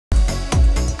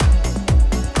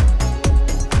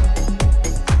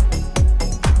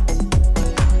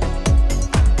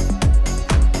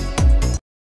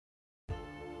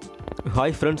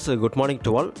Hi friends, good morning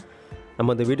to all.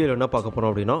 நம்ம இந்த வீடியோவில் என்ன பார்க்க போகிறோம்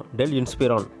அப்படின்னா Dell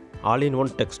Inspiron all-in-one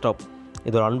டெஸ்க்டாப்.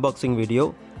 இது ஒரு அன்பாக்சிங் வீடியோ,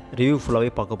 ரிவ்யூ ஃபுல்லாகவே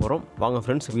பார்க்க போகிறோம். வாங்க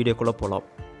ஃப்ரெண்ட்ஸ் வீடியோக்குள்ளே போகலாம்.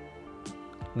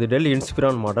 இது Dell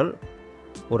Inspiron மாடல்,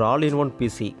 ஒரு all-in-one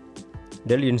PC.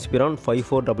 Dell Inspiron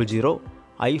 5400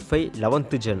 i5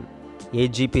 11th gen,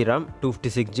 8GB RAM,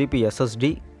 256GB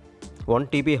SSD,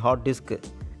 1TB hard disk,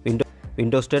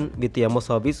 Windows 10 with MS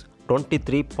Office,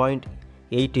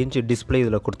 23.8 inch display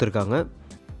இதில் கொடுத்துருக்காங்க.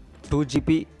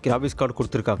 2GB கிராஃபிக்ஸ் கார்டு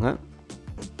கொடுத்துருக்காங்க.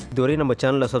 இதுவரை நம்ம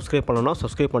சேனலில் சப்ஸ்கிரைப் பண்ணணும்னா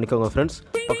சப்ஸ்கிரைப் பண்ணிக்கோங்க ஃப்ரெண்ட்ஸ்.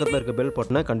 பக்கத்தில் இருக்க பெல்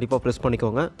பட்டனை கண்டிப்பாக ப்ரெஸ்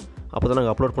பண்ணிக்கோங்க. அப்போ தான்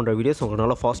நாங்கள் அப்லோட் பண்ணுற வீடியோஸ் உங்களுக்கு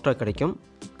நல்லா ஃபாஸ்ட்டாக கிடைக்கும்.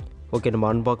 ஓகே, நம்ம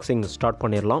அன்பாக்சிங் ஸ்டார்ட்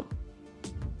பண்ணிடலாம்.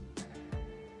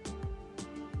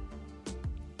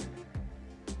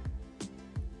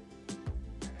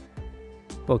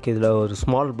 ஓகே, இதில் ஒரு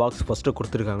ஸ்மால் பாக்ஸ் ஃபஸ்ட்டு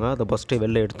கொடுத்துருக்காங்க. அதை ஃபஸ்ட்டு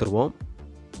வெளில எடுத்துருவோம்.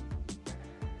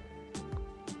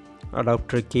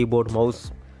 அடாப்டர், கீபோர்ட், மவுஸ்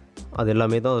அது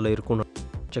எல்லாமே தான் அதில் இருக்கும்னு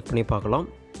செக் பண்ணி பார்க்கலாம்.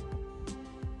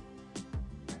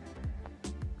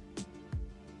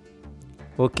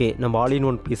 ஓகே, நம்ம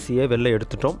all-in-one பிசியை வெளில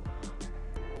எடுத்துட்டோம்.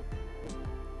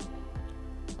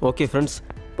 ஓகே ஃப்ரெண்ட்ஸ்,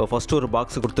 இப்போ ஃபஸ்ட்டு ஒரு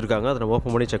பாக்ஸ் கொடுத்துருக்காங்க. அதை நம்ம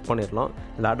ஓப்பன் பண்ணி செக் பண்ணிடலாம்.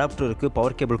 இதில் அடாப்டர் இருக்குது,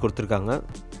 பவர் கேபிள் கொடுத்துருக்காங்க.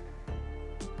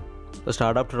 ஃபஸ்ட்டு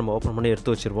அடாப்டர் நம்ம ஓப்பன் பண்ணி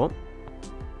எடுத்து வச்சுருவோம்.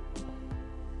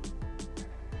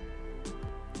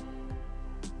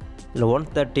 இதில்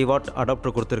 130 வாட்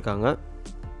அடாப்டர் கொடுத்துருக்காங்க.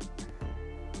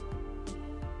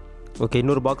 ஓகே,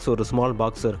 இன்னொரு பாக்ஸ், ஒரு ஸ்மால்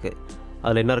பாக்ஸ் இருக்குது.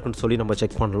 அதில் என்ன இருக்குன்னு சொல்லி நம்ம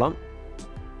செக் பண்ணலாம்.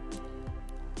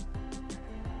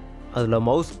 அதில்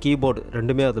மவுஸ், கீபோர்டு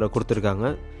ரெண்டுமே அதில் கொடுத்துருக்காங்க.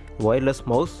 ஒயர்லெஸ்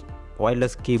மவுஸ்,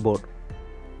 ஒயர்லெஸ் கீபோர்டு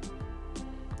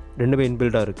ரெண்டுமே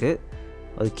இன்பில்டாக இருக்குது.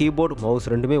 அது கீபோர்டு,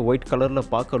 மவுஸ் ரெண்டுமே ஒயிட்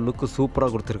கலரில் பார்க்க லுக்கு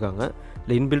சூப்பராக கொடுத்துருக்காங்க.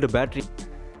 இல்லை இன்பில்டு பேட்ரி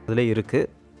அதில் இருக்குது.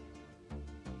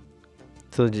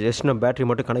 ஸோ ஜஸ்ட் நம்ம பேட்ரி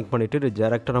மட்டும் கனெக்ட் பண்ணிவிட்டு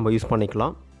டேரெக்டாக நம்ம யூஸ்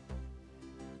பண்ணிக்கலாம்.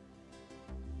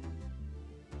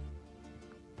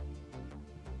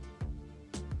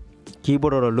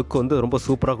 கீபோர்டோட லுக் வந்து ரொம்ப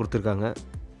சூப்பராக கொடுத்துருக்காங்க.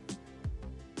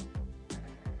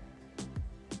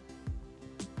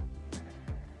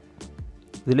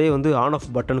 இதிலே வந்து ஆன் ஆஃப்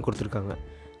பட்டன் கொடுத்துருக்காங்க.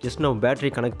 ஜஸ்ட் நம்ம பேட்ரி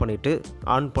கனெக்ட் பண்ணிவிட்டு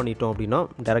ஆன் பண்ணிட்டோம் அப்படின்னா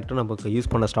டேரெக்டாக நமக்கு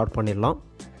யூஸ் பண்ண ஸ்டார்ட் பண்ணிடலாம்.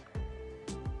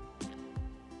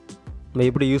 நம்ம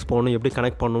எப்படி யூஸ் பண்ணணும், எப்படி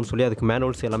கனெக்ட் பண்ணணும்னு சொல்லி அதுக்கு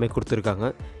மேனுவல்ஸ் எல்லாமே கொடுத்துருக்காங்க.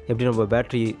 எப்படி நம்ம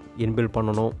பேட்ரி இன்பில்ட்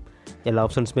பண்ணணும் எல்லா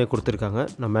ஆப்ஷன்ஸுமே கொடுத்துருக்காங்க.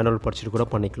 நம்ம மேனுவல் படிச்சுட்டு கூட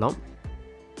பண்ணிக்கலாம்.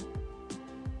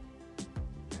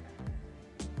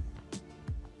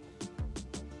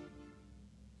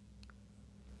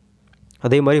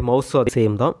 அதே மாதிரி மவுஸும் அதே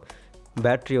சேம் தான்.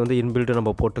 பேட்ரி வந்து இன்பில்ட்டு நம்ம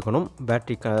போட்டுக்கணும்.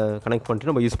 பேட்ரி கனெக்ட் பண்ணிட்டு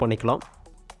நம்ம யூஸ் பண்ணிக்கலாம்.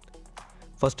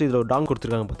 ஃபஸ்ட்டு இதில் ஒரு டாங்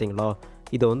கொடுத்துருக்காங்க பார்த்தீங்களா.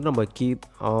 இதை வந்து நம்ம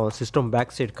சிஸ்டம்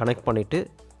பேக் சைடு கனெக்ட் பண்ணிவிட்டு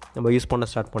நம்ம யூஸ் பண்ண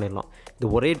ஸ்டார்ட் பண்ணிடலாம். இது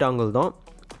ஒரே டாங்கிள் தான்.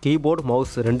 கீபோர்டு,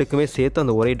 மவுஸ் ரெண்டுக்குமே சேர்த்து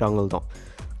அந்த ஒரே டாங்கிள் தான்.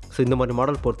 ஸோ இந்த மாதிரி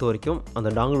மாடல் பொறுத்த வரைக்கும்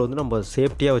அந்த டாங்கிள் வந்து நம்ம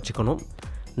சேஃப்டியாக வச்சுக்கணும்.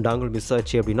 டாங்கிள் மிஸ்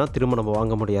ஆச்சு அப்படின்னா திரும்ப நம்ம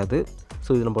வாங்க முடியாது.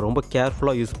 ஸோ இது நம்ம ரொம்ப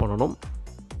கேர்ஃபுல்லாக யூஸ் பண்ணணும்.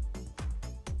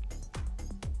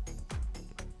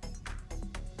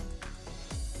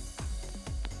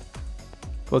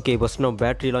 ஓகே, ஃபஸ்ட் நம்ம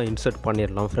பேட்ரிலாம் இன்சர்ட்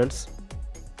பண்ணிடலாம் ஃப்ரெண்ட்ஸ்.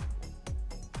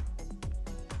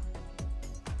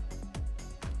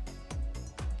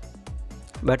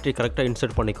 பேட்ரி கரெக்டாக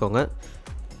இன்சர்ட் பண்ணிக்கோங்க.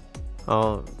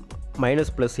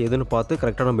 மைனஸ் ப்ளஸ் எதுன்னு பார்த்து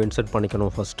கரெக்டாக நம்ம இன்சர்ட்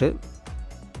பண்ணிக்கணும் ஃபஸ்ட்டு.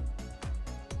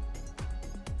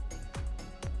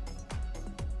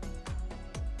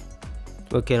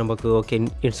 ஓகே, நமக்கு ஓகே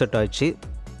இன்சர்ட் ஆச்சு.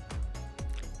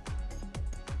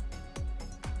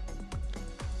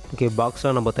 ஓகே,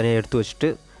 பாக்ஸாக நம்ம தனியாக எடுத்து வச்சுட்டு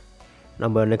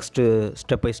நம்ம நெக்ஸ்ட்டு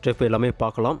ஸ்டெப் பை ஸ்டெப் எல்லாமே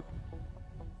பார்க்கலாம்.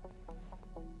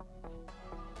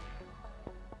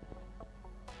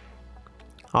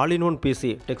 all-in-one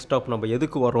பிசி டெஸ்க்டாப் நம்ம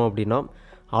எதுக்கு வரோம் அப்படின்னா,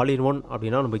 all-in-one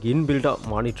அப்படின்னா நமக்கு இன்பில்டாக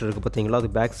மானிட்டர் இருக்குது பார்த்தீங்களா. அது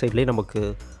பேக் சைட்லேயே நமக்கு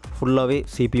ஃபுல்லாகவே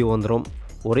CPU வந்துடும்.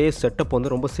 ஒரே செட்டப்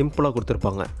வந்து ரொம்ப சிம்பிளாக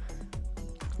கொடுத்துருப்பாங்க.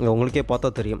 உங்களுக்கே பார்த்தா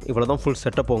தெரியும். இவ்வளோ தான் ஃபுல்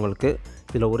செட்டப் உங்களுக்கு.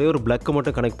 இதில் ஒரே ஒரு பிளக்கை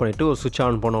மட்டும் கனெக்ட் பண்ணிவிட்டு ஒரு சுவிட்ச்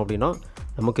ஆன் பண்ணோம் அப்படின்னா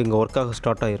நமக்கு இங்கே ஒர்க்காக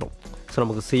ஸ்டார்ட் ஆகிரும். ஸோ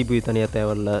நமக்கு CPU தனியாக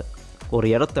தேவையில்லை, ஒரு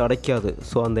இடத்த அடைக்காது.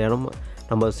 ஸோ அந்த இடம்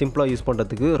நம்ம சிம்பிளாக யூஸ்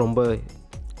பண்ணுறதுக்கு ரொம்ப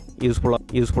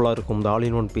யூஸ்ஃபுல்லாக இருக்கும் இந்த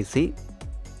all-in-one பிசி.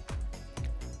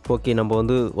 ஓகே, நம்ம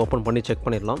வந்து ஓப்பன் பண்ணி செக்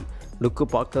பண்ணிடலாம். லுக்கு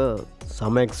பார்க்க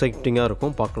செம எக்ஸைட்டிங்காக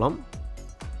இருக்கும், பார்க்கலாம்.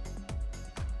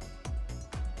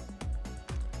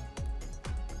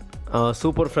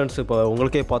 சூப்பர் ஃப்ரெண்ட்ஸ், இப்போ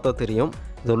உங்களுக்கே பார்த்தா தெரியும்.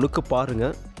 இந்த லுக்கு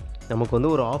பாருங்கள். நமக்கு வந்து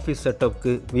ஒரு ஆஃபீஸ்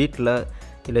செட்டப்புக்கு, வீட்டில்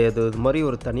இல்லை இது மாதிரி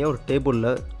ஒரு தனியாக ஒரு டேபிளில்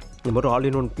இந்த மாதிரி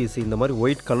all-in-one பிசி இந்த மாதிரி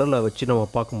ஒயிட் கலரில் வச்சு நம்ம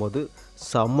பார்க்கும்போது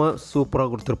செம்ம சூப்பராக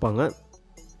கொடுத்துருப்பாங்க.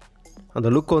 அந்த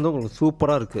லுக்கு வந்து உங்களுக்கு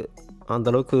சூப்பராக இருக்குது.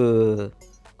 அந்தளவுக்கு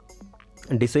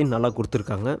டிசைன் நல்லா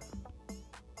கொடுத்துருக்காங்க.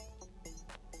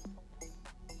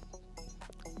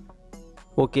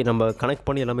 ஓகே, நம்ம கனெக்ட்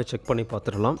பண்ணி எல்லாமே செக் பண்ணி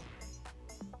பார்த்துடலாம்.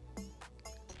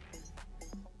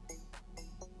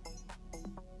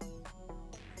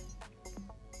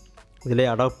 இதிலே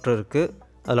அடாப்டர் இருக்குது,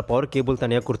 அதில் பவர் கேபிள்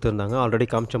தனியாக கொடுத்துருந்தாங்க, ஆல்ரெடி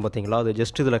காமிச்சோம் பார்த்தீங்களா. அது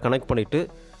ஜஸ்ட் இதில் கனெக்ட் பண்ணிவிட்டு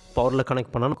பவரில்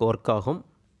கனெக்ட் பண்ணால் நமக்கு ஒர்க் ஆகும்.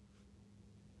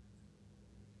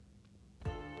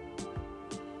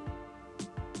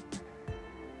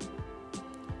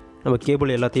 நம்ம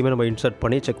கேபிள் எல்லாத்தையுமே நம்ம இன்சர்ட்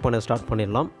பண்ணி செக் பண்ண ஸ்டார்ட்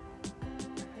பண்ணிடலாம்.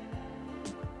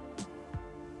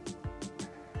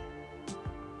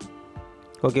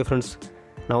 ஓகே ஃப்ரெண்ட்ஸ்,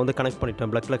 நான் வந்து கனெக்ட் பண்ணிட்டேன்,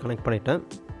 ப்ளக்கில் கனெக்ட் பண்ணிட்டேன்.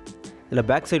 இதில்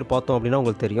பேக் சைடு பார்த்தோம் அப்படின்னா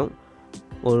உங்களுக்கு தெரியும்,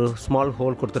 ஒரு ஸ்மால்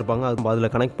ஹோல் கொடுத்துருப்பாங்க. அது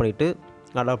அதில் கனெக்ட் பண்ணிவிட்டு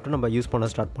அடாப்டர் நம்ம யூஸ் பண்ண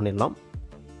ஸ்டார்ட் பண்ணிடலாம்.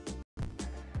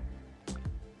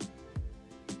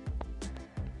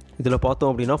 இதில்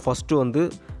பார்த்தோம் அப்படின்னா ஃபஸ்ட்டு வந்து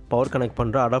பவர் கனெக்ட்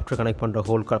பண்ணுற அடாப்டர் கனெக்ட் பண்ணுற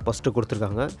ஹோல் ஃபஸ்ட்டு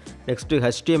கொடுத்துருக்காங்க. நெக்ஸ்ட்டு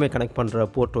HDMI கனெக்ட் பண்ணுற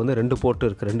போர்ட் வந்து 2 போர்ட்டு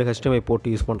இருக்குது, 2 HDMI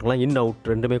board use பண்ணுறலாம். In out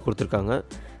ரெண்டுமே கொடுத்துருக்காங்க.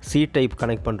 C டைப்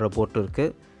கனெக்ட் பண்ணுற போர்ட்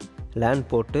இருக்குது, லேன்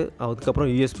போர்ட்டு, அதுக்கப்புறம்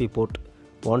USB போர்ட்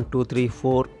 1 2 3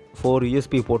 4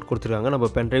 USB போர்ட் கொடுத்துருக்காங்க. நம்ம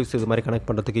பென்ட்ரைவ்ஸ் இது மாதிரி கனெக்ட்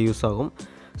பண்ணுறதுக்கு யூஸ் ஆகும்.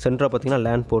 சென்டராக பார்த்திங்கன்னா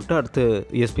லேன் போர்ட்டு, அடுத்து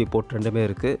USB போர்ட் ரெண்டுமே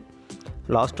இருக்குது.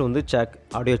 லாஸ்ட்டு வந்து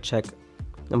ஆடியோ சேக்,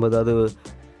 நம்ம ஏதாவது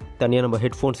தனியாக நம்ம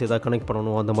ஹெட்ஃபோன்ஸ் எதாவது கனெக்ட்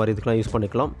பண்ணணும் அந்த மாதிரி இதுக்கெலாம் யூஸ்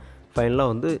பண்ணிக்கலாம்.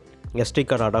 ஃபைனலாக வந்து SD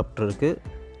கார்டு அடாப்டர் இருக்குது,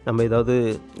 நம்ம ஏதாவது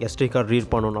SD கார்டு ரீட்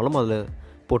பண்ணணுன்னாலும் அதில்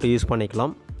போட்டு யூஸ்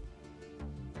பண்ணிக்கலாம்.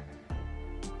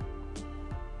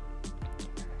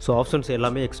 ஸோ ஆப்ஷன்ஸ்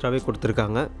எல்லாமே எக்ஸ்ட்ராவே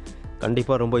கொடுத்துருக்காங்க.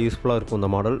 கண்டிப்பாக ரொம்ப யூஸ்ஃபுல்லாக இருக்கும் இந்த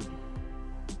மாடல்.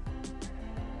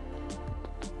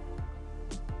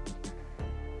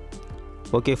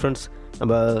 ஓகே ஃப்ரெண்ட்ஸ்,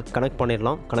 நம்ம கனெக்ட்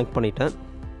பண்ணிடலாம். கனெக்ட் பண்ணிட்டேன்.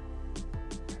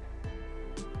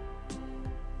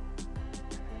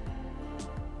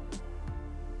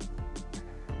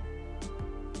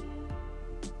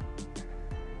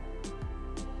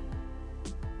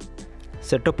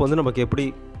 செட்டப் வந்து நமக்கு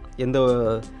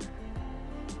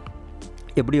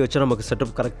எப்படி வச்சா நமக்கு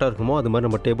செட்டப் கரெக்டாக இருக்குமோ அது மாதிரி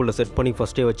நம்ம டேபிளில் செட் பண்ணி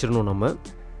ஃபஸ்ட்டே வச்சிடணும் நம்ம.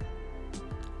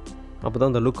 அப்போ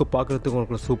தான் அந்த லுக்கு பார்க்குறதுக்கு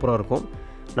உங்களுக்கு சூப்பராக இருக்கும்.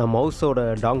 நான் மவுஸோட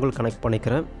டாங்கிள் கனெக்ட்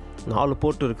பண்ணிக்கிறேன். 4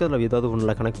 போர்ட் இருக்குது, அதில் ஏதாவது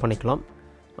ஒன்றில் கனெக்ட் பண்ணிக்கலாம்.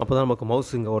 அப்போ தான் நமக்கு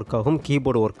மவுஸ் இங்கே ஒர்க் ஆகும்,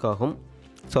 கீபோர்டு ஒர்க் ஆகும்.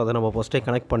 ஸோ அதை நம்ம ஃபஸ்ட்டே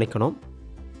கனெக்ட் பண்ணிக்கணும்.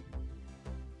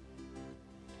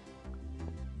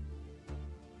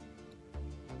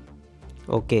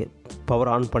 ஓகே, பவர்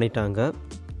ஆன் பண்ணிட்டாங்க.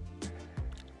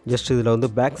 ஜஸ்ட் இதில் வந்து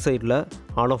பேக் சைடில்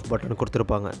ஆன் ஆஃப் பட்டன்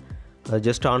கொடுத்துருப்பாங்க, அது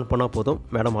ஜஸ்ட் ஆன் பண்ணால் போதும்.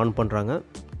 மேடம் ஆன் பண்ணுறாங்க.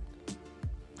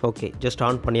 ஓகே, ஜஸ்ட்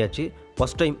ஆன் பண்ணியாச்சு.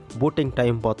 ஃபஸ்ட் டைம் பூட்டிங்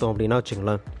டைம் பார்த்தோம் அப்படின்னா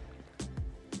வச்சுங்களேன்,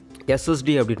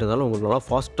 SSD அப்படின்றதால உங்களுக்கு நல்லா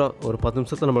ஃபாஸ்ட்டாக ஒரு 10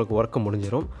 நிமிஷத்தில் நம்மளுக்கு ஒர்க்கு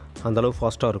முடிஞ்சிடும். அந்தளவு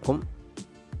ஃபாஸ்ட்டாக இருக்கும்.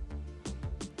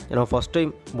 ஏன்னா ஃபஸ்ட்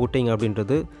டைம் பூட்டிங்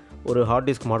அப்படின்றது ஒரு ஹார்ட்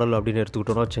டிஸ்க் மாடல் அப்படின்னு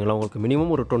எடுத்துக்கிட்டோன்னா வச்சுங்களேன், உங்களுக்கு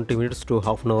மினிமம் ஒரு 20 minutes to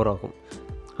half an hour ஆகும்.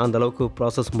 அந்தளவுக்கு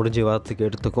ப்ராசஸ் முடிஞ்சு வரத்துக்கு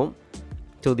எடுத்துக்கும்.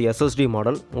 ஸோ இது SSD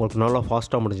மாடல் உங்களுக்கு நல்லா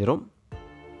ஃபாஸ்ட்டாக முடிஞ்சிடும்.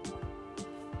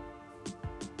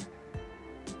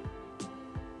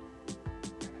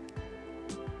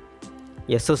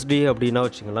 SSD அப்படின்னா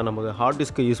வச்சுங்களேன், நமக்கு ஹார்ட்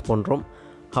டிஸ்க்கு யூஸ் பண்ணுறோம்.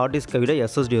 ஹார்ட் டிஸ்க்கை விட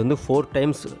SSD வந்து 4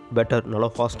 times பெட்டர், நல்லா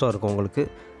ஃபாஸ்ட்டாக இருக்கும் உங்களுக்கு.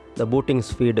 இந்த பூட்டிங்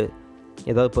ஸ்பீடு,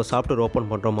 ஏதாவது இப்போ சாஃப்ட்வேர் ஓப்பன்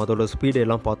பண்ணுறோம் அதோட ஸ்பீடு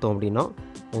எல்லாம் பார்த்தோம் அப்படின்னா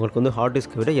உங்களுக்கு வந்து ஹார்ட்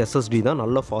டிஸ்க்கை விட SSD தான்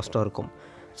நல்லா ஃபாஸ்ட்டாக இருக்கும்.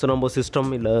 ஸோ நம்ம சிஸ்டம்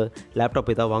இல்லை லேப்டாப்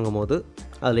எதாவது வாங்கும் போது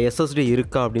அதில் SSD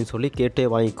இருக்கா அப்படின்னு சொல்லி கேட்டே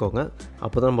வாங்கிக்கோங்க.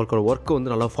 அப்போ தான் நம்மளுக்கு ஒர்க்கு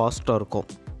வந்து நல்லா ஃபாஸ்ட்டாக இருக்கும்.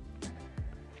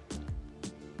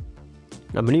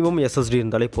 மினிமம் SSD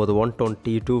இருந்தாலே போதும்.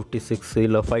 120, 256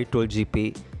 இல்லை 512 GB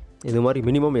இது மாதிரி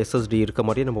மினிமம் SSD இருக்க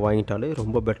மாதிரியே நம்ம வாங்கிட்டாலே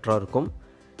ரொம்ப பெட்டராக இருக்கும்.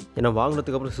 ஏன்னா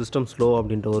வாங்கினதுக்கப்புறம் சிஸ்டம் ஸ்லோ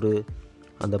அப்படின்ற ஒரு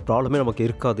அந்த ப்ராப்ளமே நமக்கு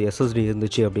இருக்காது SSD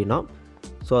இருந்துச்சு அப்படின்னா.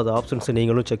 ஸோ அது ஆப்ஷன்ஸை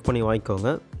நீங்களும் செக் பண்ணி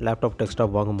வாங்கிக்கோங்க லேப்டாப்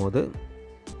டெஸ்க்டாப் வாங்கும்போது.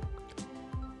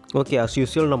 ஓகே, அஸ்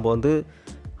யூஸ்வல் நம்ம வந்து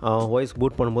வாய்ஸ்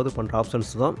பூட் பண்ணும்போது பண்ணுற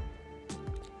ஆப்ஷன்ஸ் தான்.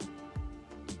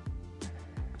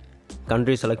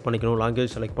 கண்ட்ரி செலக்ட் பண்ணிக்கணும்,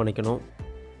 லாங்குவேஜ் செலக்ட் பண்ணிக்கணும்,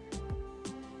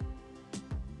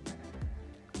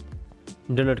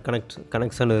 இன்டர்நெட்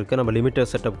கனெக்ஷன் இருக்குது. நம்ம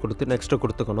லிமிட்டட் செட்டப் கொடுத்து நெக்ஸ்ட்டு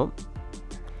கொடுத்துக்கணும்.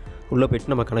 உள்ளே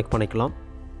போய்ட்டு நம்ம கனெக்ட் பண்ணிக்கலாம்.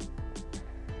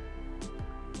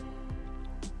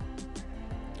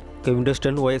 ஓகே, விண்டோஸ்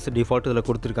 10 OS டிஃபால்ட் இதில்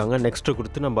கொடுத்துருக்காங்க. நெக்ஸ்ட்டு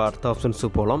கொடுத்து நம்ம அடுத்த ஆப்ஷன்ஸு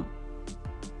போகலாம்.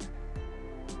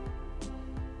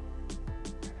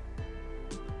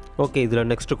 ஓகே, இதில்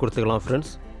நெக்ஸ்ட்டு கொடுத்துக்கலாம்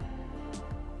ஃப்ரெண்ட்ஸ்.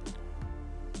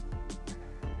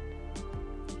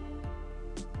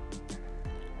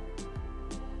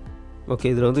 ஓகே,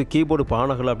 இதில் வந்து கீபோர்டு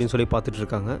பானகலை அப்படின்னு சொல்லி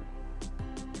பார்த்துட்ருக்காங்க.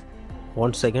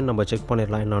 1 செகண்ட் நம்ம செக்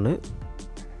பண்ணிடலாம் என்னான்னு.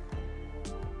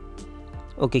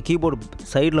 ஓகே, கீபோர்டு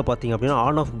சைடில் பார்த்தீங்க அப்படின்னா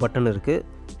ஆன் ஆஃப் பட்டன் இருக்குது.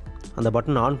 அந்த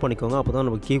பட்டன் ஆன் பண்ணிக்கோங்க, அப்போ தான்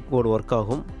நம்ம கீபோர்டு ஒர்க்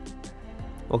ஆகும்.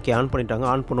 ஓகே, ஆன் பண்ணிட்டாங்க.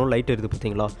 ஆன் பண்ணணும், லைட் எரியுது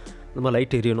பார்த்தீங்களா, இந்த மாதிரி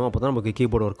லைட் எரியணும், அப்போ தான் நமக்கு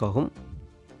கீபோர்டு ஒர்க் ஆகும்.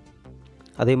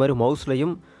 அதே மாதிரி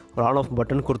மவுஸ்லையும் ஒரு ஆன் ஆஃப்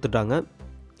பட்டன் கொடுத்துட்டாங்க.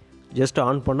 ஜஸ்ட்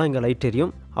ஆன் பண்ணால் இங்கே லைட்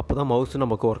எரியும். அப்போ தான் மவுஸ்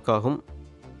நமக்கு ஒர்க் ஆகும்.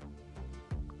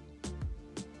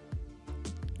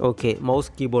 ஓகே, மவுஸ்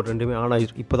கீபோர்ட் ரெண்டுமே ஆன்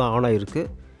ஆகிருக்கு. இப்போ தான் ஆன் ஆகிருக்கு.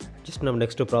 ஜஸ்ட் நம்ம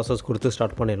நெக்ஸ்ட்டு ப்ராசஸ் கொடுத்து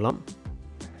ஸ்டார்ட் பண்ணிடலாம்.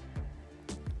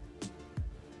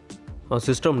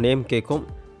 சிஸ்டம் நேம் கேட்கும்.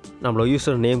 நம்மளோட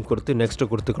யூசர் நேம் கொடுத்து நெக்ஸ்ட்டு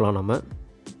கொடுத்துக்கலாம். நம்ம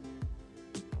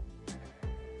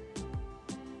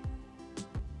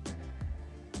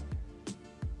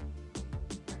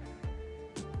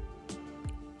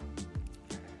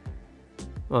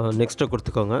நெக்ஸ்ட்டை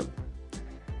கொடுத்துக்கோங்க.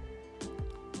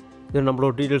 இது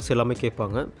நம்மளோட டீட்டெயில்ஸ் எல்லாமே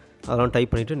கேட்பாங்க. அதெல்லாம்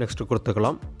டைப் பண்ணிவிட்டு நெக்ஸ்ட்டு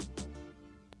கொடுத்துக்கலாம்.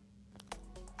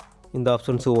 இந்த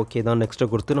ஆப்ஷன்ஸு ஓகே தான். நெக்ஸ்ட்டை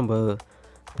கொடுத்து நம்ம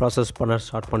ப்ராசஸ் பண்ண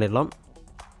ஸ்டார்ட் பண்ணிடலாம்.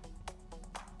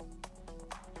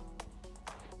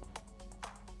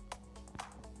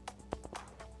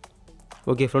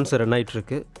 ஓகே ஃப்ரெண்ட்ஸ், ரன்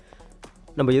ஆகிட்டுருக்கு.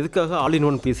 நம்ம எதுக்காக ஆல் இன்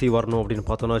ஒன் பிசி வரணும் அப்படின்னு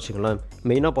பார்த்தோன்னா வச்சுங்களேன்,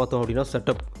 மெயினாக பார்த்தோம் அப்படின்னா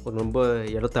செட்டப் ஒரு ரொம்ப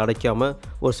இடத்த அடைக்காமல்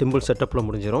ஒரு சிம்பிள் செட்டப்பில்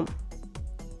முடிஞ்சிடும்.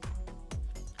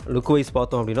 லுக் வைஸ்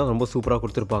பார்த்தோம் அப்படின்னா ரொம்ப சூப்பராக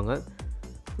கொடுத்துருப்பாங்க.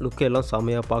 லுக்கு எல்லாம்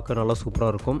செமையாக பார்க்க நல்லா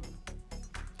சூப்பராக இருக்கும்.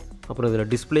 அப்புறம்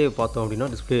இதில் டிஸ்பிளே பார்த்தோம் அப்படின்னா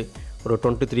டிஸ்பிளே ஒரு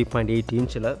 23.8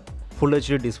 இன்ச்சில் ஃபுல்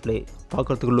ஹெச்டி டிஸ்பிளே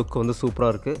பார்க்குறதுக்கு லுக் வந்து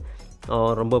சூப்பராக இருக்குது.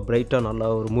 ரொம்ப பிரைட்டாக நல்லா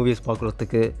ஒரு மூவிஸ்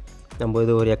பார்க்குறதுக்கு, நம்ம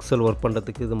இது ஒரு எக்ஸல் ஒர்க்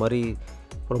பண்ணுறதுக்கு, இது மாதிரி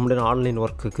ரொம்ப நேரம் ஆன்லைன்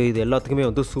ஒர்க்குக்கு, இது எல்லாத்துக்குமே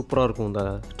வந்து சூப்பராக இருக்கும் இந்த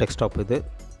டெஸ்க்டாப். இது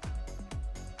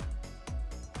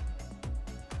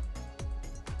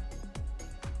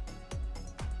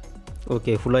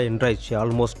ஓகே, ஃபுல்லாக என்ட்ரு ஆயிடுச்சு.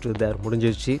 ஆல்மோஸ்ட் தேர்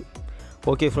முடிஞ்சிடுச்சு.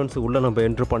 ஓகே ஃப்ரெண்ட்ஸ், உள்ளே நம்ம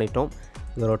என்ட்ரு பண்ணிட்டோம்.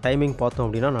 இதோட டைமிங் பார்த்தோம்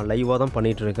அப்படின்னா நான் லைவாக தான்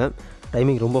பண்ணிகிட்ருக்கேன்.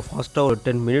 டைமிங் ரொம்ப ஃபாஸ்ட்டாக ஒரு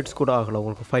 10 மினிட்ஸ் கூட ஆகலை.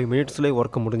 உங்களுக்கு 5 மினிட்ஸ்லேயே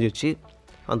ஒர்க்கு முடிஞ்சிடுச்சு.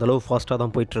 அந்தளவு ஃபாஸ்ட்டாக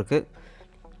தான் போயிட்டுருக்கு.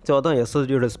 ஸோ அதான்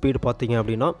எஸ்எஸ்டியோட ஸ்பீடு பார்த்தீங்க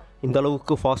அப்படின்னா இந்த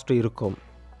அளவுக்கு ஃபாஸ்ட்டு இருக்கும்.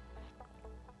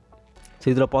 ஸோ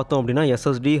இதில் பார்த்தோம் அப்படின்னா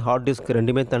எஸ்எஸ்டி ஹார்ட் டிஸ்க்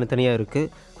ரெண்டுமே தனித்தனியாக இருக்குது.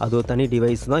 அது ஒரு தனி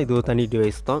டிவைஸ் தான், இது ஒரு தனி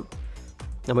டிவைஸ் தான்.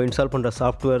 நம்ம இன்ஸ்டால் பண்ணுற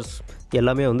சாஃப்ட்வேர்ஸ்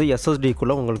எல்லாமே வந்து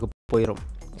எஸ்எஸ்டிக்குள்ளே உங்களுக்கு போயிடும்.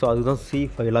 ஸோ அதுதான் சி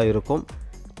ஃபைலாக இருக்கும்.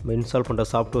 நம்ம இன்ஸ்டால் பண்ணுற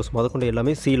சாஃப்ட்வேர்ஸ் முதற்கொண்டு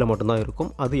எல்லாமே சியில் மட்டும்தான் இருக்கும்.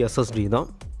 அது எஸ்எஸ்டி தான்.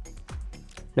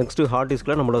 நெக்ஸ்ட்டு ஹார்ட்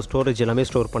டிஸ்கில் நம்மளோட ஸ்டோரேஜ் எல்லாமே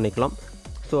ஸ்டோர் பண்ணிக்கலாம்.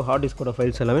 ஸோ ஹார்ட் டிஸ்கோட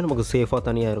ஃபைல்ஸ் எல்லாமே நமக்கு சேஃபாக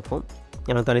தனியாக இருக்கும்.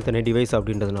 ஏன்னா தனித்தனி டிவைஸ்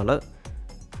அப்படின்றதுனால.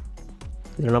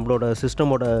 இதில் நம்மளோட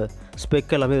சிஸ்டமோட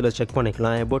ஸ்பெக் எல்லாமே இதில் செக்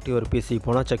பண்ணிக்கலாம். அபவுட் யுவர் பிசி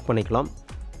போனால் செக் பண்ணிக்கலாம்.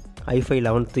 i5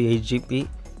 11th 8GB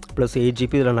plus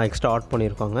 8GB இதில் நான் எக்ஸ்ட்ரா ஆட்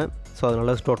பண்ணியிருக்காங்க. ஸோ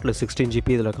அதனால் டோட்டல் 16GB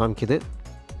இதில் காமிக்குது.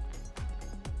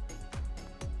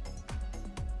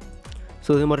 ஸோ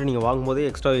இதே மாதிரி நீங்கள் வாங்கும்போதே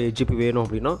எக்ஸ்ட்ரா 8GB வேணும்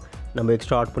அப்படின்னா நம்ம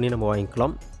எக்ஸ்ட்ரா ஆட் பண்ணி நம்ம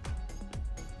வாங்கிக்கலாம்.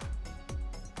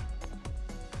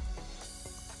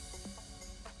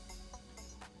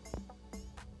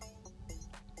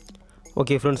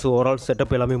 ஓகே ஃப்ரெண்ட்ஸ், ஓவரால்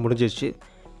செட்டப் எல்லாமே முடிஞ்சிடுச்சு.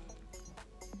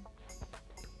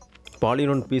 ஆல்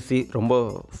இன் ஒன் பிசி ரொம்ப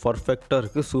பர்ஃபெக்டாக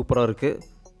இருக்குது, சூப்பராக இருக்குது.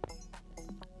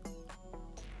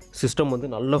 சிஸ்டம் வந்து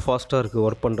நல்ல ஃபாஸ்ட்டாக இருக்குது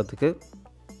ஒர்க் பண்ணுறதுக்கு.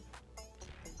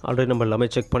 ஆல்ரெடி நம்ம எல்லாமே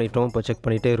செக் பண்ணிட்டோம், இப்போ செக்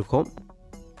பண்ணிகிட்டே இருக்கோம்.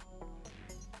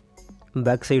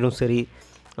 பேக் சைடும் சரி,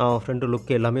 ஃப்ரண்ட்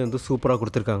லுக் எல்லாமே வந்து சூப்பராக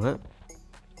கொடுத்துருக்காங்க.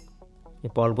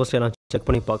 இப்போ ஆல்மோஸ்ட் எல்லாம் செக்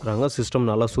பண்ணி பார்க்குறாங்க.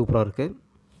 சிஸ்டம் நல்லா சூப்பராக இருக்குது.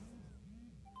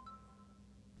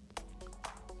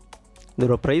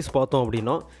 இதோட ப்ரைஸ் பார்த்தோம்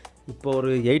அப்படின்னா இப்போ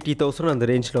ஒரு 80,000 அந்த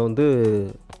ரேஞ்சில் வந்து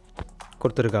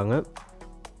கொடுத்துருக்காங்க.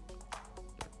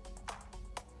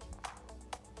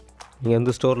 நீங்கள்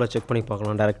வந்து ஸ்டோரில் செக் பண்ணி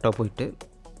பார்க்கலாம் டேரெக்டாக போயிட்டு.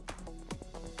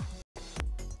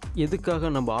 எதுக்காக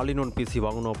நம்ம ஆல் இன் ஒன் பிசி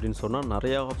வாங்கணும் அப்படின்னு சொன்னால்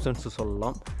நிறையா ஆப்ஷன்ஸ்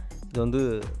சொல்லலாம். இது வந்து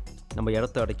நம்ம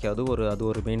இடத்த அடைக்காது, அது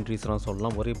ஒரு மெயின் ரீசனாக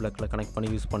சொல்லலாம். ஒரே பிளாக்கில் கனெக்ட் பண்ணி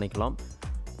யூஸ் பண்ணிக்கலாம்.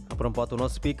 அப்புறம் பார்த்தோன்னா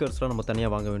ஸ்பீக்கர்ஸ்லாம் நம்ம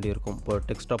தனியாக வாங்க வேண்டியிருக்கும். இப்போ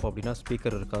டெஸ்க்டாப் அப்படின்னா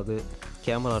ஸ்பீக்கர் இருக்காது,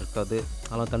 கேமரா இருக்காது,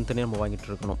 அதெல்லாம் தனித்தனியாக நம்ம வாங்கிட்டு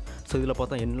இருக்கணும். ஸோ இதில்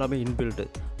பார்த்தா எல்லாமே இன்பில்டு.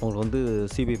 உங்களுக்கு வந்து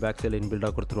சிபி பேக் சைடில்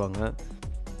இன்பில்டாக கொடுத்துருவாங்க.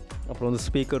 அப்புறம் வந்து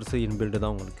ஸ்பீக்கர்ஸு இன்பில்டு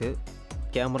தான், உங்களுக்கு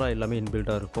கேமரா எல்லாமே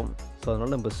இன்பில்டாக இருக்கும். ஸோ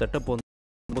அதனால் நம்ம செட்டப் வந்து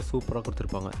ரொம்ப சூப்பராக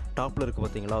கொடுத்துருப்பாங்க. டாப்பில் இருக்குது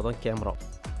பார்த்தீங்களா, அதுதான் கேமரா.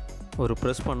 ஒரு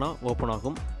ப்ரெஸ் பண்ணால் ஓப்பன்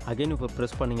ஆகும். அகைன் இப்போ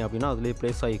ப்ரெஸ் பண்ணிங்க அப்படின்னா அதிலே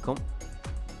ப்ளேஸ் ஆகிக்கும்.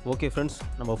 ஓகே ஃப்ரெண்ட்ஸ்,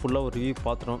 நம்ம ஃபுல்லாக ஒரு ரிவ்யூ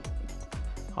பார்த்துட்டோம்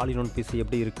ஆல் இன் ஒன் பிசி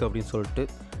எப்படி இருக்குது அப்படின்னு சொல்லிட்டு.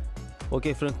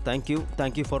 ஓகே ஃப்ரெண்ட்ஸ்,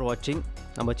 தேங்க்யூ ஃபார் வாட்சிங்.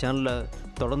 நம்ம சேனலில்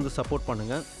தொடர்ந்து சப்போர்ட்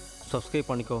பண்ணுங்கள், சப்ஸ்கிரைப்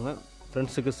பண்ணிக்கோங்க,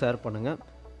 ஃப்ரெண்ட்ஸுக்கு ஷேர் பண்ணுங்கள்.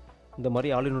 இந்த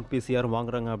மாதிரி ஆல் இன் ஒன் பிசி யாரும்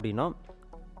வாங்குறாங்க அப்படின்னா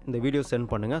இந்த வீடியோ சென்ட்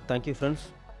பண்ணுங்கள். Thank you friends.